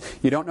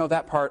 you don't know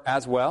that part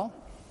as well.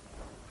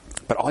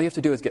 But all you have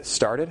to do is get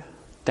started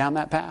down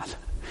that path.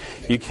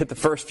 You get the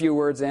first few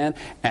words in,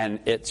 and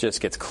it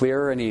just gets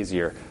clearer and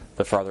easier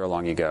the farther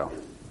along you go.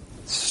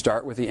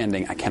 Start with the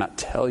ending. I cannot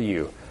tell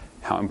you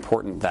how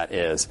important that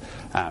is.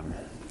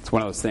 It's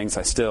one of those things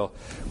I still,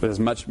 with as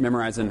much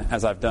memorizing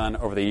as I've done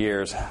over the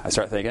years, I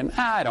start thinking,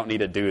 I don't need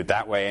to do it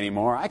that way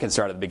anymore. I can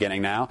start at the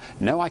beginning now.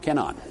 No, I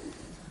cannot.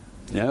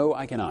 No,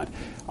 I cannot.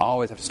 I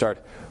always have to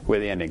start with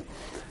the ending.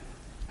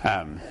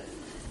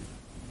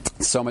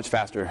 So much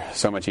faster,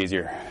 so much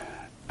easier.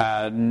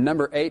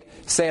 Number 8,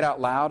 say it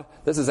out loud.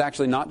 This is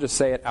actually not just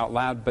say it out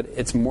loud, but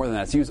it's more than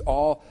that. It's use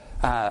all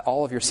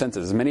of your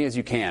senses, as many as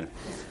you can.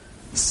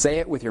 Say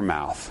it with your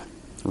mouth.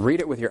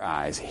 Read it with your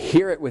eyes.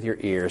 Hear it with your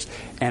ears.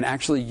 And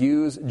actually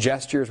use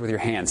gestures with your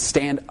hands.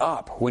 Stand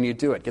up when you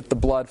do it. Get the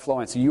blood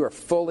flowing so you are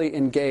fully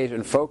engaged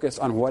and focused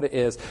on what it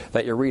is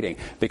that you're reading.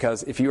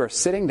 Because if you are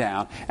sitting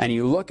down and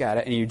you look at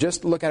it and you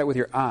just look at it with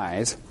your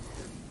eyes,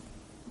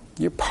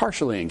 you're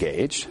partially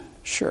engaged,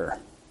 sure.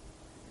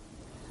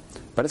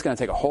 But it's going to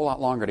take a whole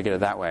lot longer to get it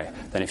that way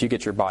than if you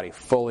get your body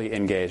fully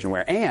engaged and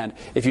aware. And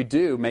if you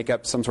do make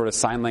up some sort of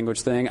sign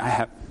language thing,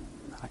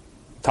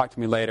 talk to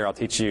me later. I'll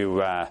teach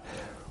you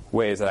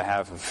ways that I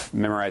have of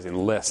memorizing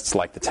lists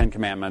like the 10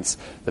 Commandments,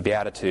 the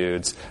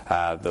Beatitudes,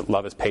 the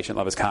love is patient,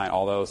 love is kind,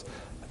 all those.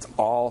 It's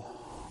all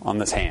on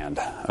this hand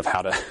of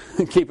how to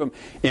keep them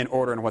in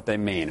order and what they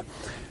mean.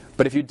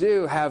 But if you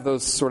do have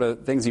those sort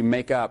of things you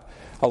make up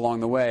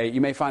along the way,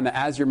 you may find that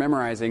as you're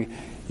memorizing,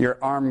 your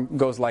arm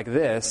goes like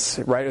this,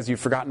 right as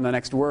you've forgotten the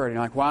next word. And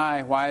you're like,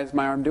 why is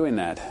my arm doing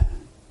that?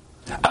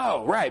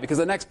 Oh, right, because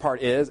the next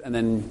part is, and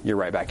then you're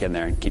right back in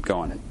there and keep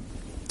going.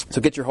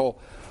 So get your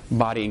whole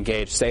body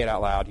engaged. Say it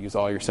out loud. Use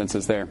all your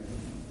senses there.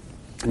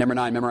 Number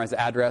 9, memorize the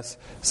address.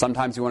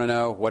 Sometimes you want to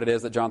know what it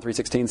is that John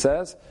 3:16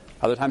 says.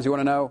 Other times you want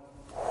to know,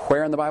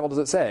 where in the Bible does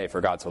it say, for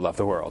God so loved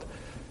the world?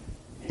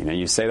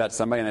 You say that to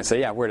somebody and they say,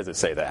 yeah, where does it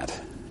say that?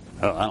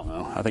 Oh, I don't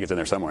know. I think it's in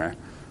there somewhere.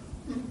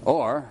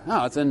 Or,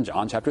 it's in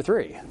John chapter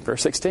 3,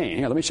 verse 16.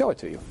 Here, let me show it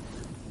to you.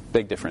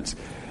 Big difference.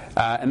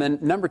 And then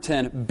number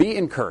 10, be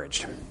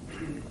encouraged.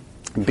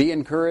 Be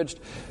encouraged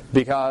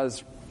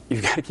because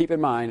you've got to keep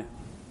in mind,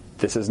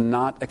 this is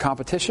not a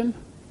competition.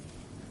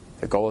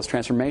 The goal is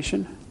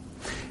transformation.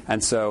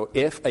 And so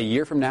if a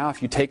year from now,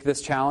 if you take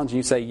this challenge and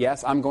you say,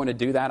 yes, I'm going to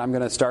do that, I'm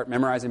going to start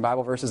memorizing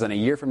Bible verses, and a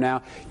year from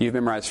now, you've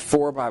memorized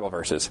 4 Bible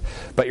verses.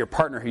 But your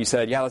partner who you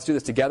said, yeah, let's do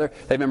this together,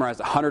 they've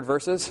memorized 100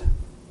 verses,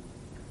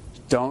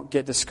 don't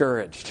get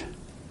discouraged.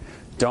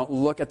 Don't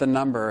look at the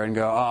number and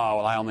go, oh,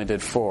 well, I only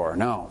did 4.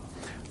 No.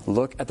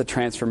 Look at the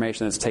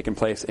transformation that's taken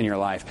place in your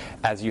life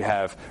as you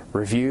have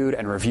reviewed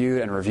and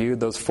reviewed and reviewed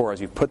those 4, as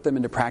you've put them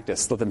into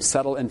practice, let them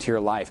settle into your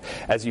life,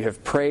 as you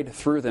have prayed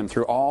through them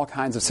through all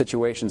kinds of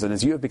situations, and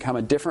as you have become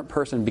a different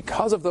person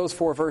because of those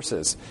 4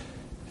 verses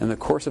in the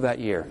course of that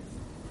year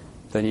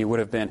than you would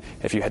have been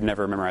if you had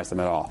never memorized them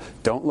at all.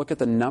 Don't look at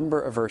the number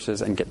of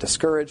verses and get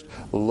discouraged.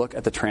 Look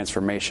at the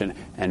transformation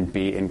and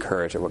be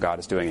encouraged at what God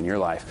is doing in your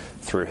life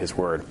through His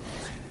Word.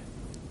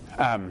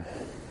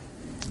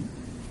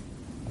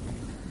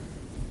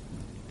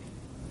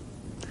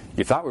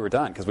 You thought we were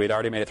done because we'd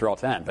already made it through all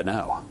 10, but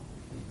no.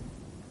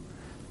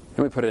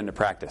 Then we put it into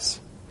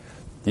practice.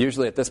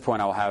 Usually at this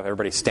point I will have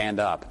everybody stand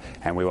up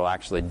and we will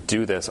actually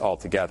do this all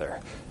together.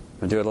 I'm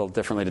going to do it a little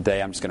differently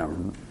today. I'm just going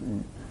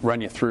to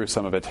run you through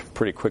some of it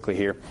pretty quickly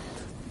here.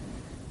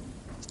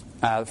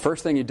 The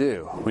first thing you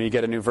do when you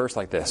get a new verse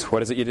like this,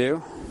 what is it you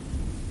do?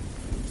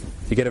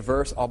 You get a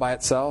verse all by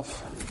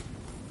itself,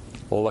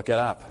 we'll look it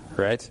up.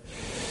 Right?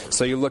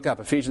 So you look up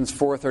Ephesians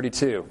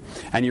 4:32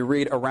 and you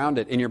read around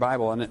it in your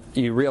Bible, and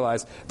you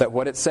realize that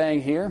what it's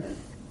saying here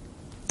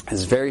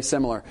is very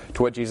similar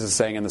to what Jesus is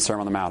saying in the Sermon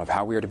on the Mount, of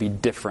how we are to be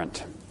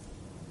different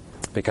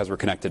because we're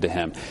connected to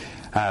Him.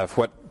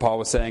 What Paul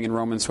was saying in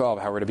Romans 12,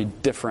 how we're to be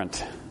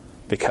different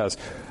because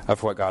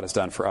of what God has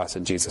done for us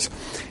in Jesus.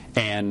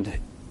 And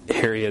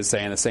here he is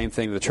saying the same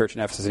thing to the church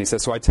in Ephesus. And he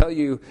says, so I tell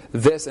you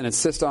this and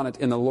insist on it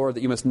in the Lord,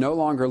 that you must no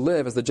longer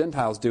live as the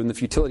Gentiles do in the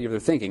futility of their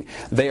thinking.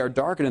 They are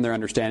darkened in their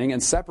understanding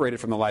and separated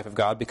from the life of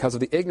God because of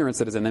the ignorance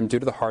that is in them due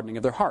to the hardening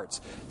of their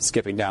hearts.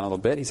 Skipping down a little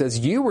bit, he says,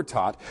 you were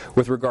taught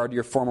with regard to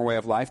your former way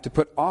of life to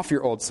put off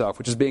your old self,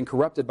 which is being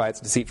corrupted by its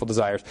deceitful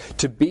desires,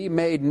 to be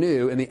made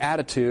new in the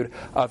attitude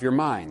of your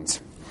minds,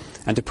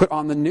 and to put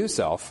on the new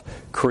self,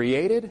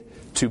 created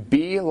to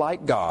be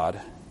like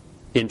God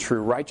in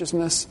true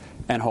righteousness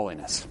and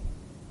holiness.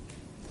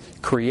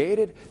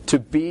 Created to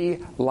be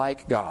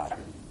like God.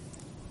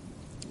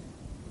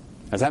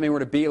 Does that mean we're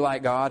to be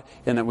like God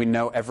in that we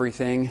know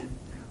everything?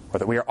 Or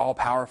that we are all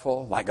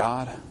powerful like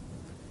God?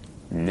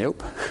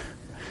 Nope.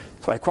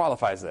 So it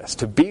qualifies this.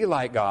 To be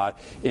like God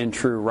in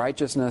true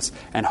righteousness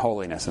and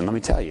holiness. And let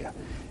me tell you,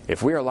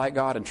 if we are like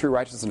God in true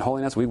righteousness and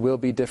holiness, we will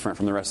be different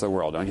from the rest of the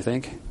world, don't you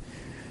think?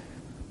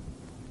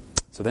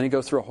 So then he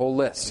goes through a whole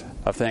list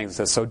of things and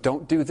says, so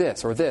don't do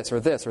this or this or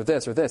this or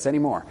this or this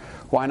anymore.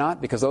 Why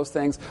not? Because those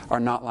things are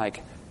not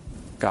like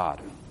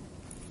God.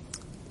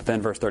 But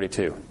then verse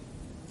 32.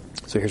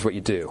 So here's what you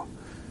do.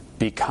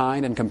 Be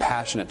kind and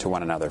compassionate to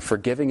one another,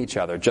 forgiving each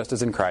other, just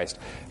as in Christ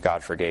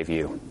God forgave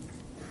you.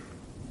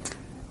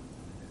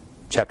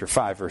 Chapter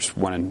 5, verse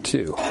 1 and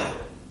 2.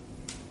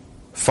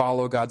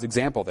 Follow God's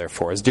example,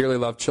 therefore, as dearly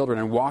loved children,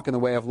 and walk in the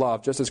way of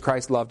love, just as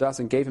Christ loved us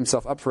and gave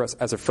Himself up for us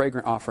as a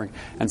fragrant offering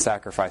and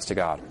sacrifice to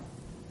God.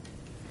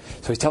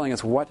 So He's telling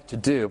us what to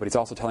do, but He's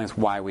also telling us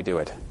why we do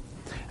it.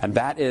 And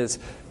that is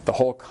the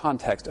whole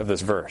context of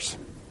this verse.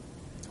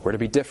 We're to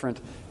be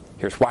different.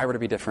 Here's why we're to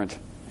be different,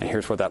 and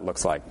here's what that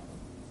looks like.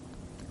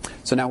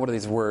 So now what do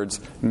these words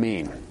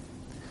mean?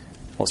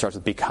 Well, it starts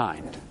with be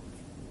kind.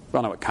 We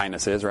all know what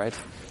kindness is, right?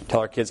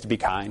 Tell our kids to be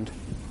kind.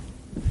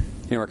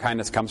 You know where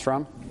kindness comes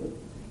from?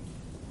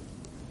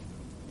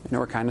 You know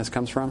where kindness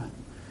comes from?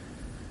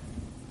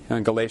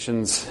 In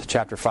Galatians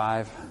chapter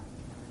 5,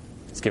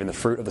 it's given the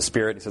fruit of the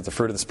Spirit. He says the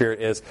fruit of the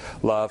Spirit is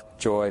love,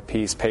 joy,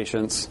 peace,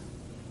 patience,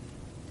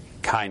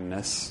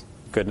 kindness,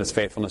 goodness,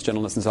 faithfulness,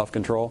 gentleness, and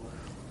self-control.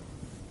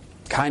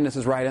 Kindness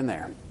is right in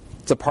there.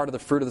 It's a part of the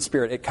fruit of the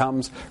Spirit. It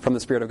comes from the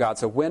Spirit of God.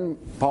 So when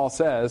Paul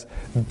says,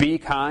 be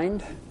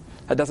kind,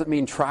 that doesn't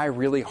mean try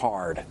really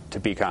hard to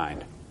be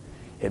kind.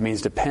 It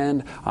means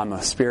depend on the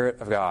Spirit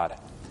of God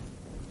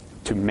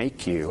to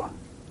make you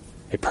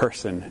a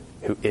person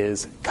who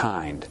is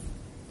kind.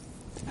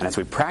 And as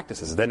we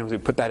practice this, then as we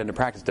put that into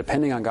practice,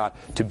 depending on God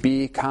to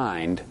be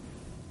kind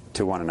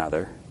to one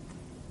another,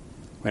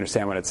 we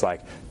understand what it's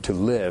like to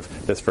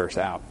live this verse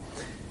out.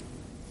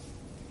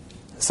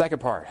 second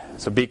part.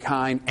 So be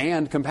kind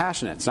and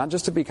compassionate. It's not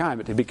just to be kind,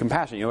 but to be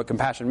compassionate. You know what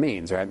compassion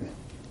means, right?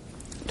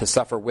 To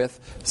suffer with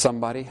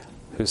somebody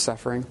who's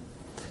suffering.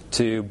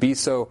 To be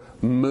so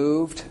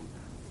moved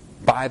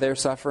by their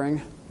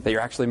suffering that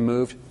you're actually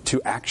moved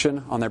to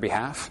action on their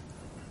behalf.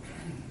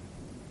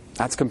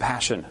 That's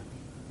compassion.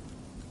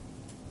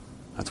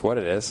 That's what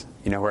it is.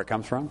 You know where it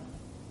comes from?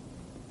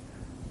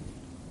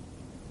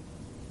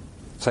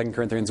 2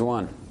 Corinthians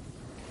 1.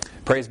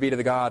 Praise be to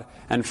the God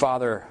and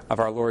Father of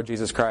our Lord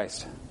Jesus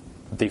Christ,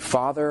 the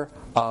Father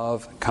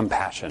of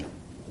compassion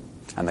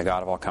and the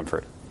God of all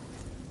comfort.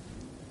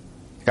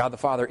 God the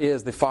Father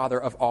is the Father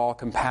of all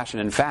compassion.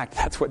 In fact,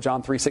 that's what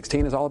John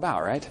 3:16 is all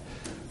about, right?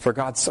 For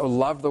God so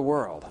loved the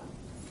world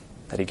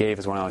that He gave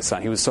His one and only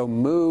Son. He was so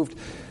moved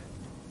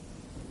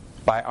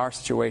by our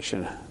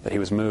situation that He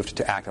was moved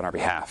to act on our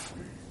behalf.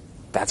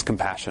 That's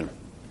compassion.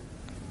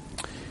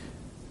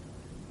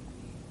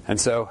 And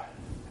so,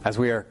 as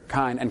we are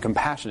kind and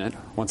compassionate,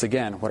 once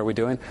again, what are we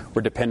doing?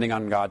 We're depending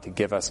on God to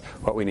give us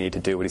what we need to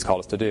do, what He's called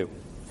us to do.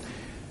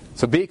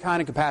 So be kind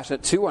and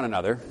compassionate to one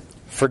another,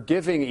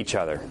 forgiving each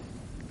other.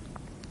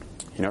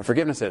 You know what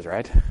forgiveness is,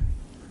 right?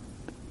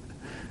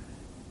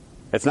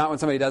 It's not when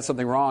somebody does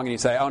something wrong and you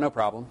say, oh, no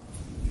problem.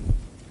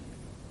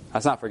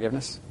 That's not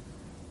forgiveness.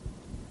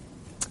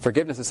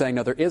 Forgiveness is saying,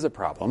 no, there is a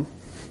problem.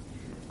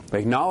 We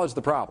acknowledge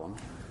the problem.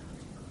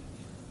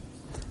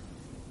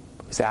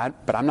 We say,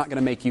 but I'm not going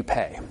to make you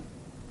pay.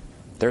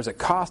 There's a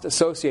cost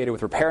associated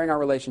with repairing our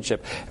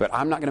relationship, but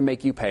I'm not going to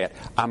make you pay it.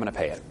 I'm going to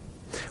pay it.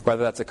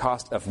 Whether that's a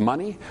cost of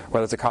money,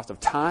 whether it's a cost of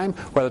time,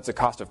 whether it's a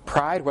cost of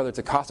pride, whether it's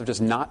a cost of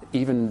just not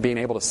even being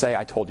able to say,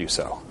 I told you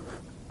so.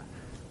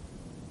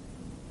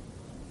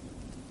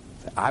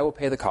 I will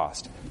pay the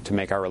cost to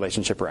make our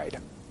relationship right.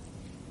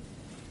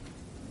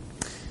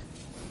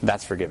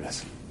 That's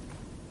forgiveness.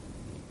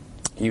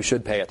 You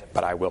should pay it,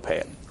 but I will pay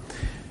it.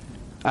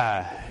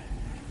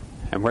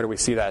 And where do we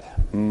see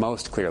that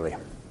most clearly?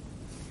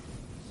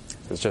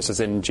 It's just as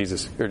in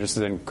Jesus, or just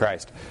as in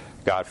Christ,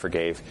 God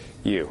forgave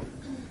you.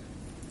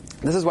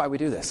 This is why we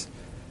do this.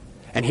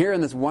 And here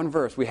in this one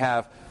verse, we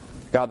have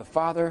God the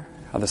Father,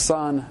 God the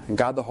Son, and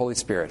God the Holy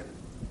Spirit.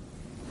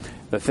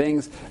 The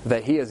things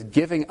that He is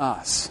giving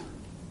us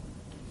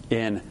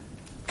in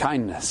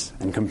kindness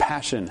and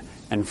compassion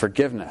and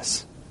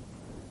forgiveness.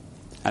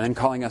 And then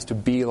calling us to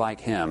be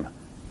like Him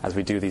as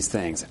we do these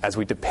things, as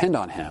we depend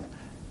on Him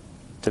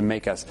to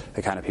make us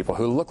the kind of people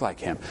who look like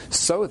Him.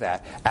 So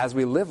that as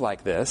we live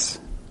like this,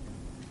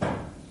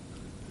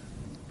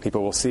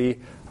 people will see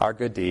our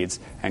good deeds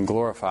and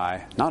glorify,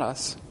 not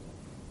us,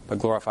 but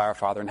glorify our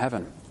Father in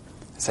heaven.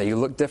 Say, you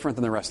look different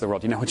than the rest of the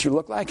world. You know what you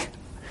look like?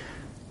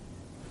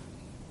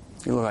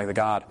 You look like the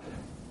God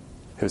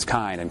who's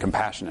kind and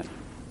compassionate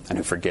and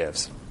who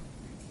forgives.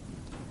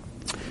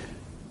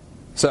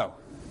 So,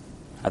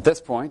 at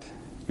this point,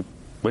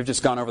 we've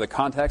just gone over the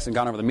context and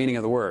gone over the meaning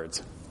of the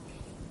words.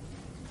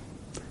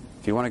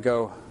 If you want to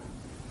go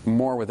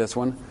more with this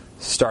one,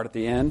 start at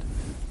the end.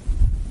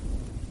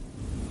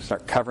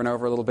 Start covering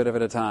over a little bit of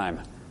it at a time.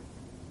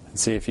 And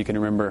see if you can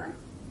remember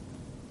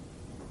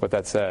what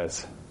that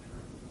says.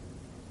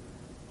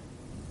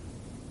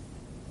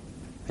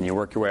 And you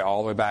work your way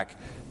all the way back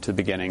to the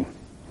beginning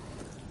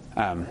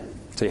so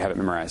you have it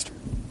memorized.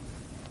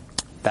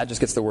 That just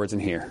gets the words in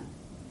here.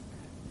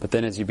 But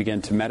then as you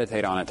begin to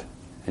meditate on it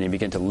and you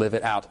begin to live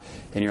it out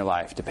in your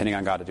life, depending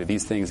on God to do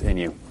these things in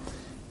you,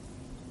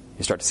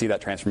 you start to see that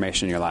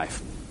transformation in your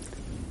life.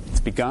 It's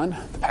begun.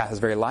 The path is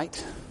very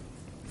light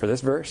for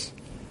this verse.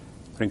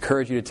 I would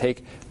encourage you to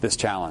take this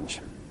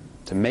challenge,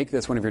 to make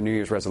this one of your New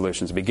Year's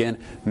resolutions. To begin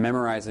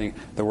memorizing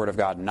the Word of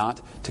God, not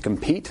to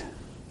compete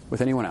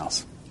with anyone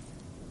else,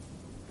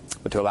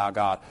 but to allow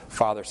God,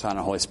 Father, Son,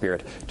 and Holy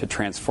Spirit to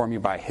transform you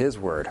by His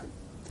Word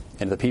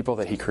into the people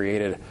that He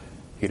created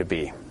you to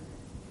be.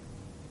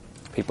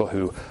 People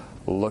who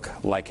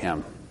look like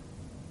Him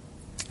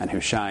and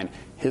who shine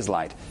His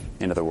light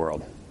into the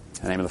world.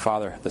 In the name of the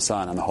Father, the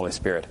Son, and the Holy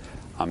Spirit.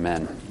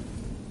 Amen.